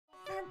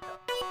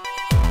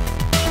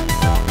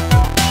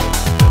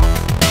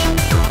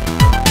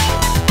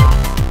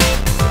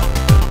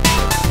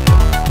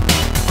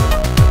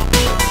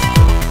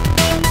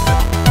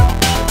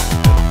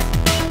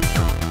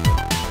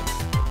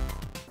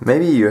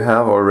Maybe you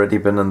have already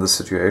been in the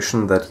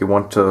situation that you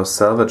want to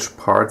salvage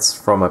parts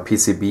from a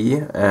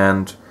PCB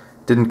and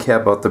didn't care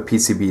about the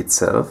PCB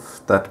itself,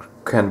 that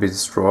can be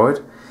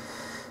destroyed,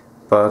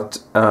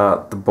 but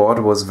the board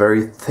was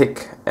very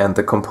thick and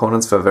the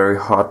components were very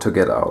hard to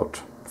get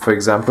out. For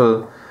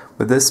example,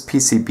 with this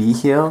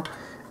PCB here,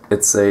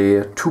 it's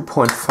a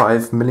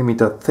 2.5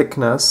 millimeter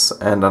thickness,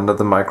 and under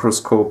the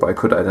microscope I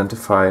could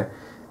identify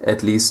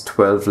at least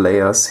 12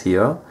 layers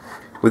here.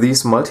 With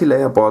these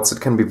multi-layer boards it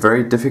can be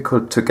very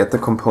difficult to get the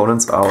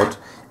components out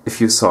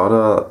if you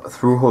solder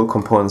through-hole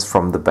components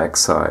from the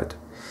backside.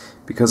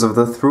 Because of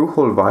the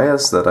through-hole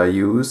wires that I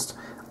used,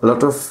 a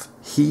lot of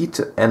heat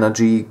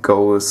energy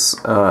goes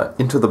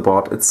into the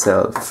board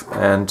itself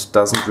and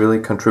doesn't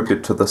really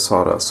contribute to the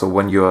solder. So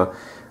when you're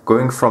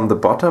going from the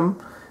bottom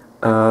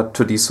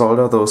to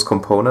desolder those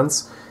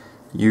components,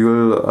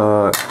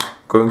 you're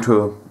going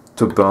to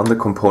burn the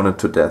component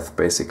to death,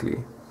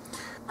 basically.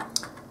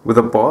 With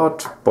a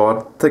board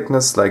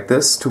thickness like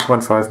this,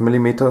 2.5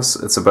 millimeters,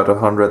 it's about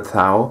 100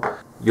 thou,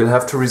 you'll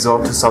have to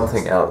resort to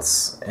something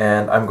else.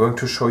 And I'm going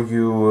to show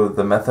you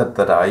the method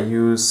that I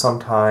use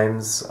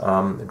sometimes.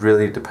 It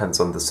really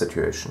depends on the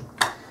situation.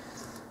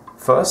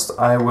 First,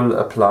 I will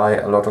apply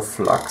a lot of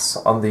flux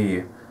on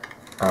the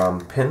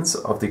pins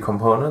of the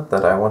component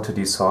that I want to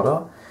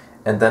desolder,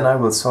 and then I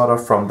will solder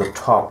from the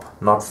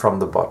top, not from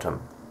the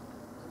bottom.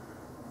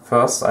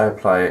 First, I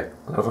apply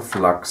a lot of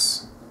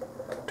flux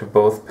to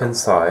both pin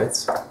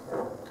sides.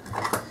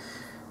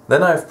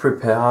 Then I've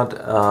prepared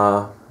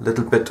a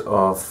little bit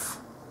of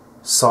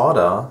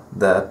solder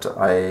that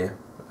I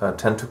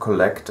tend to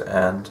collect,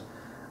 and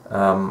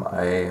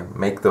I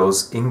make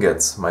those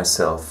ingots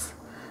myself,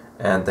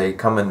 and they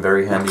come in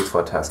very handy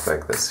for a task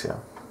like this here.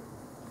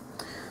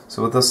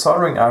 So with the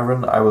soldering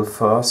iron I will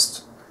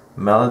first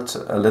melt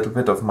a little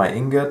bit of my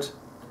ingot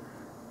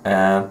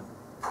and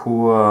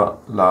pour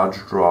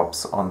large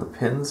drops on the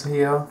pins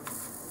here.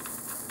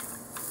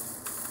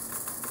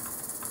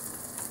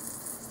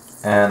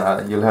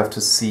 And you'll have to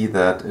see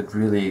that it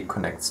really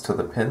connects to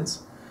the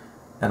pins,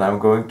 and I'm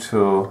going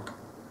to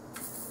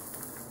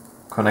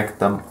connect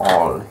them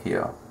all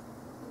here.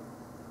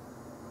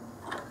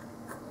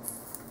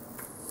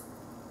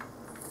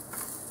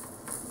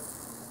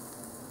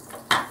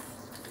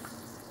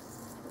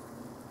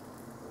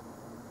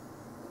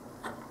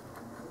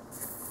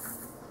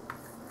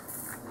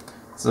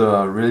 It's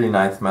a really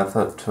nice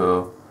method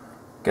to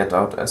get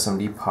out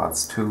SMD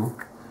parts too.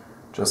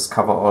 Just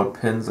cover all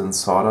pins in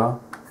solder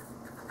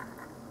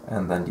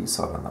and then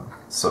desolder them.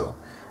 So,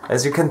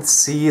 as you can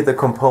see, the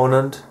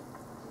component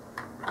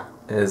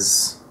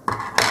is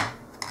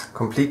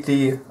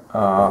completely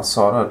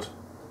soldered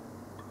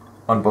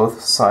on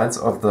both sides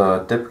of the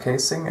dip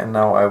casing, and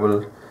now I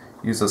will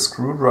use a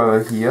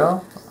screwdriver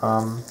here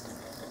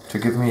to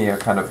give me a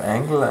kind of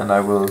angle, and I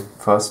will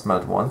first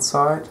melt one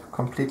side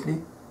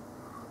completely.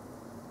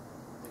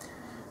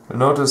 You'll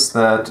notice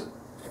that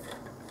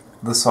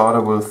the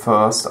solder will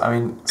first,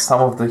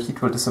 some of the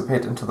heat will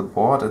dissipate into the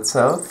board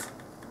itself.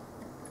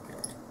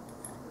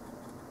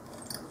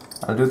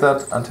 I'll do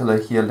that until I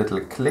hear a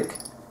little click,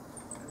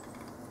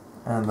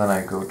 and then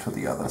I go to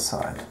the other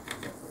side.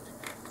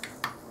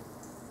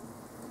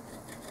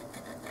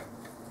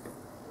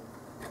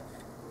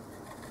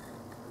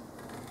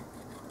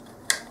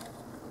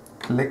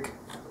 Click.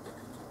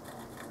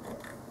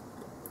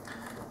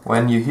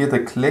 When you hear the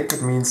click,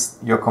 it means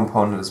your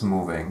component is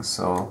moving,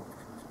 so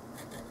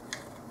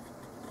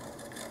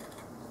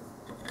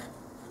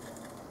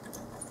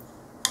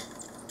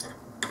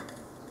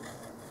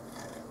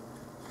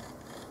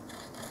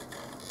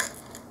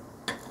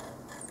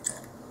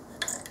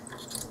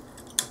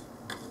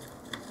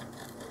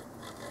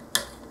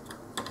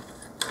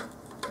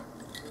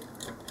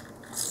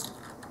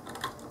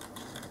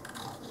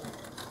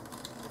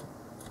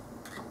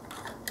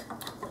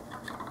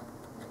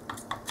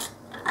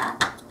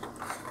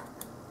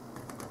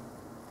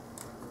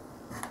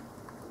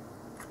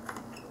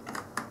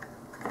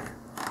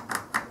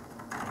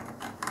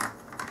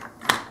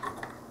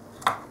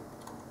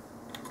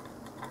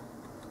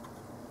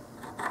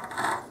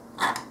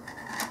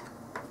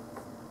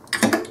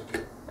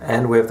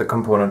and we have the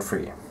component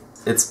free.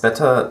 It's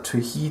better to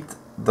heat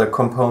the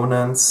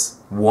components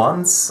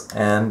once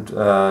and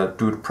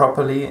do it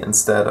properly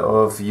instead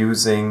of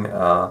using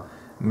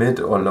mid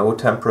or low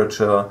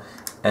temperature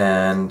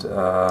and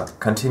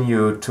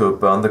continue to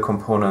burn the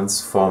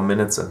components for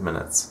minutes and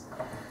minutes.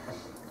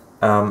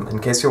 In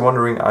case you're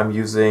wondering, I'm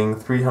using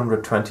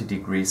 320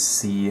 degrees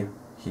C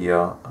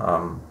here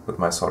with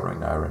my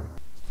soldering iron.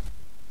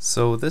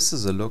 So this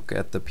is a look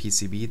at the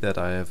PCB that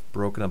I have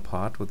broken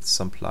apart with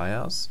some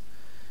pliers.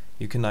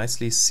 You can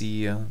nicely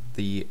see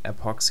the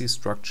epoxy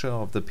structure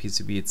of the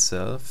PCB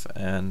itself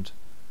and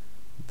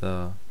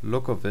the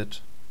look of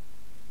it.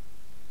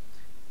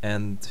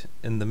 And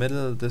in the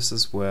middle, this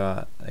is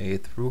where a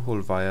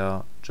through-hole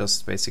wire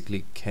just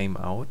basically came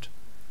out.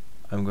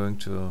 I'm going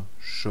to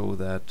show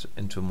that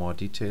into more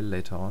detail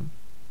later on.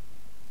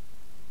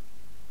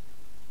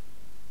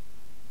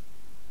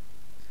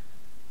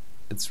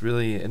 it's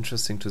really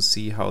interesting to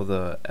see how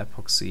the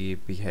epoxy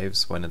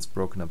behaves when it's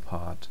broken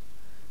apart.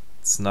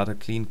 It's not a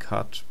clean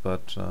cut,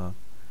 but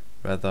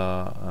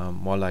rather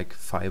more like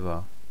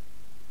fiber.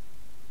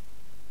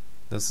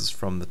 This is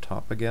from the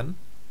top again.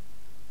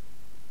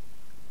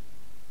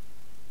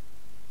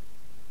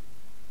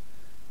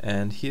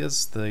 And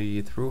here's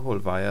the through-hole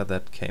wire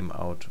that came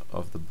out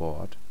of the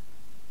board.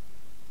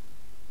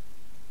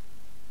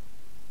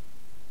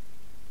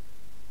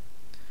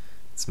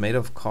 It's made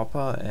of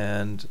copper,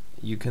 and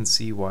you can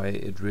see why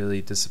it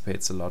really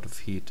dissipates a lot of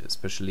heat,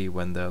 especially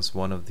when there's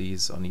one of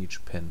these on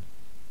each pin.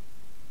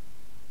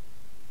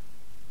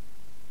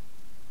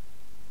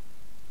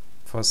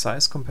 For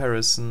size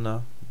comparison,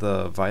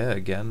 the wire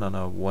again on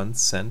a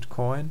 1-cent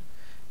coin,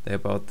 they're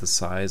about the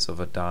size of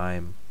a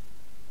dime.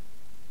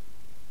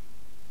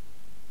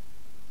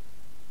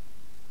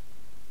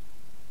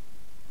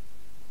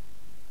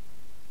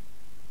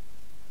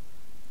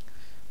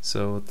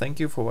 So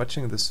thank you for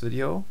watching this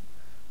video.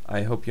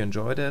 I hope you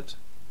enjoyed it.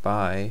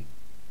 Bye.